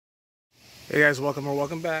Hey guys,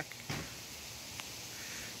 welcome back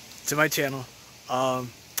to my channel. In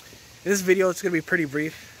this video, it's gonna be pretty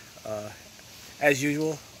brief, as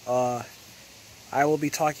usual. I will be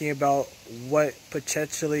talking about what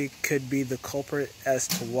potentially could be the culprit as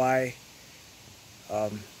to why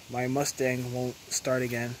my Mustang won't start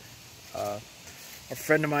again. A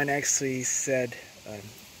friend of mine actually said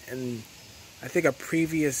in I think a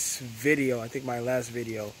previous video, I think my last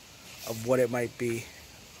video, of what it might be.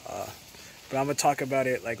 But I'm going to talk about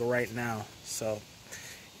it like right now. So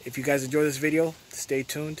if you guys enjoy this video, stay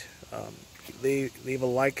tuned. Leave a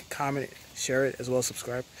like, comment, share it, as well as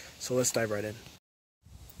subscribe. So let's dive right in.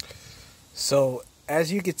 So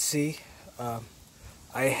as you can see,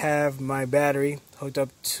 I have my battery hooked up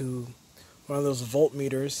to one of those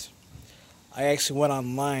voltmeters. I actually went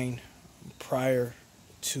online prior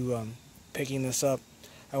to picking this up.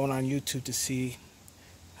 I went on YouTube to see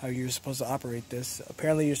how you're supposed to operate this.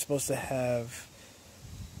 Apparently you're supposed to have,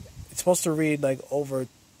 it's supposed to read like over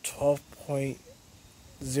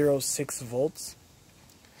 12.06 volts.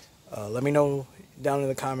 Let me know down in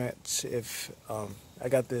the comments if I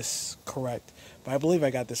got this correct. But I believe I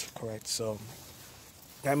got this correct, so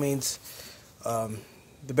that means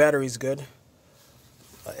the battery's good.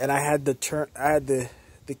 And I had the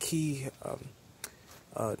key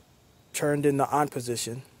turned in the on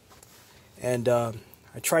position, and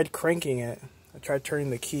I tried cranking it. I tried turning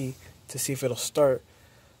the key to see if it'll start,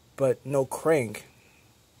 but no crank.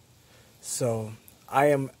 So I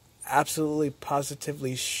am absolutely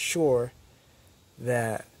positively sure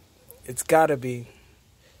that it's gotta be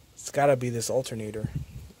this alternator.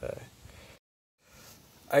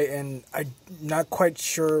 I'm not quite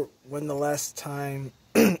sure when the last time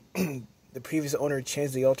the previous owner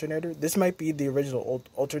changed the alternator. This might be the original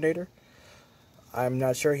alternator. I'm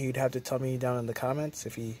not sure. He'd have to tell me down in the comments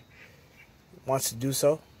if he wants to do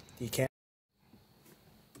so. He can.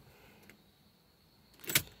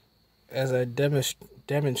 As I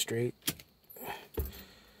demonstrate,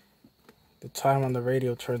 the time on the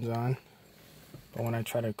radio turns on, but when I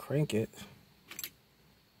try to crank it,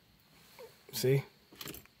 see?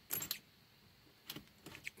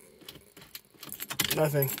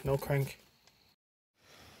 Nothing, no crank.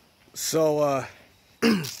 So,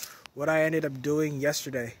 what I ended up doing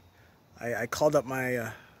yesterday, I called up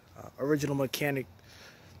my original mechanic,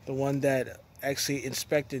 the one that actually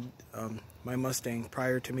inspected my Mustang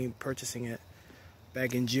prior to me purchasing it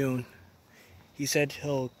back in June. He said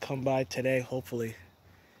he'll come by today, hopefully,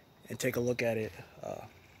 and take a look at it,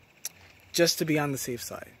 just to be on the safe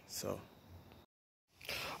side. So,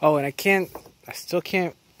 oh, and I still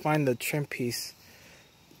can't find the trim piece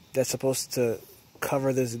that's supposed to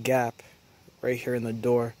cover this gap right here in the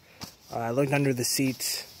door. I looked under the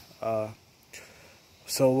seats.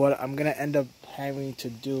 So what I'm gonna end up having to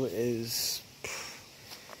do is,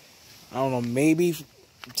 I don't know,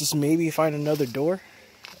 just maybe find another door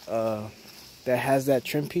that has that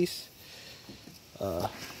trim piece.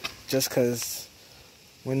 Just because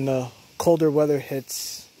when the colder weather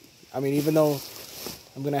hits, I mean, even though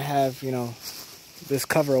I'm gonna have, you know, this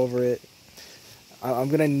cover over it, I'm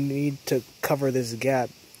gonna need to cover this gap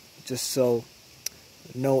just so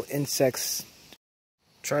no insects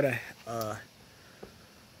try to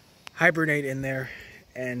hibernate in there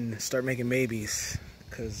and start making babies,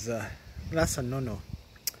 because that's a no-no.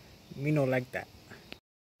 Me no like that.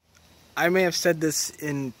 I may have said this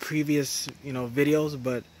in previous, videos,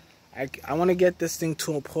 but I want to get this thing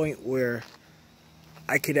to a point where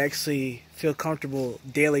I could actually feel comfortable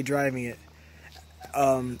daily driving it.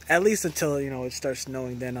 At least until it starts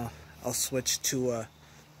snowing. Then I'll switch to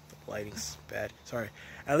lighting's bad. Sorry.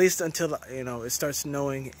 At least until it starts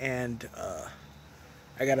snowing and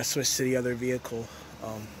I gotta switch to the other vehicle,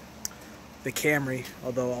 the Camry.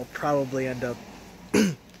 Although I'll probably end up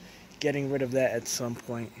getting rid of that at some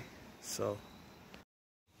point. So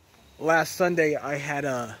last Sunday I had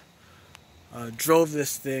drove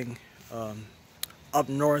this thing up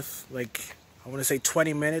north, like I want to say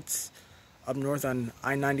 20 minutes up north on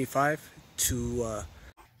I-95 to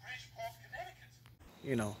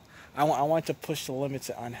I want to push the limits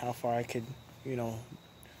on how far I could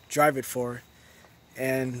drive it for.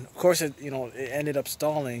 And of course it ended up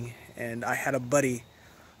stalling, and I had a buddy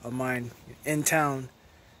of mine in town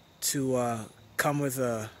to come with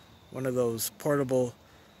one of those portable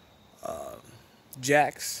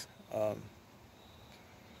jacks.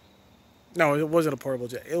 No, it wasn't a portable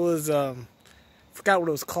jack. It was forgot what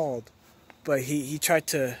it was called, but he tried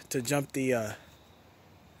to jump the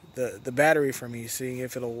battery for me, seeing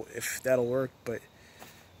if that'll work, but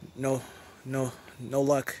no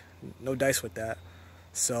luck, no dice with that.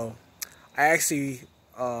 So I actually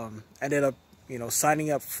ended up,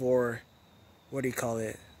 signing up for, what do you call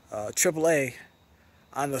it, AAA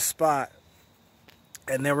on the spot,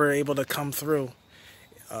 and they were able to come through.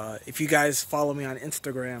 If you guys follow me on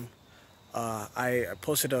Instagram, I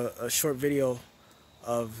posted a short video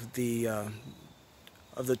of the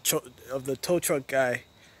tow truck guy,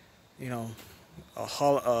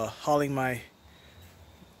 hauling my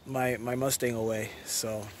Mustang away.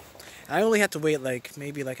 So I only had to wait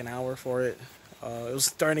maybe an hour for it. It was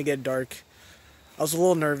starting to get dark. I was a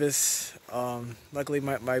little nervous. Luckily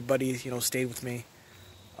my buddy stayed with me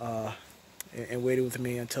and waited with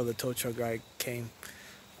me until the tow truck guy came.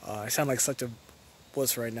 I sound like such a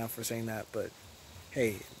wuss right now for saying that, but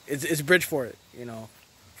hey, it's Bridgeport.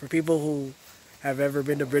 For people who have ever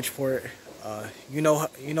been to Bridgeport, you know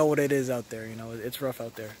what it is out there. It's rough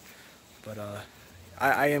out there, but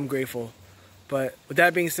I am grateful. But with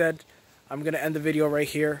that being said, I'm gonna end the video right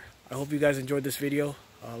here. I hope you guys enjoyed this video.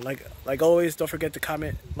 Like always, don't forget to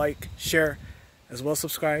comment, like, share, as well as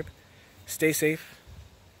subscribe. Stay safe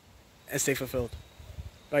and stay fulfilled.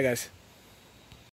 Bye, guys.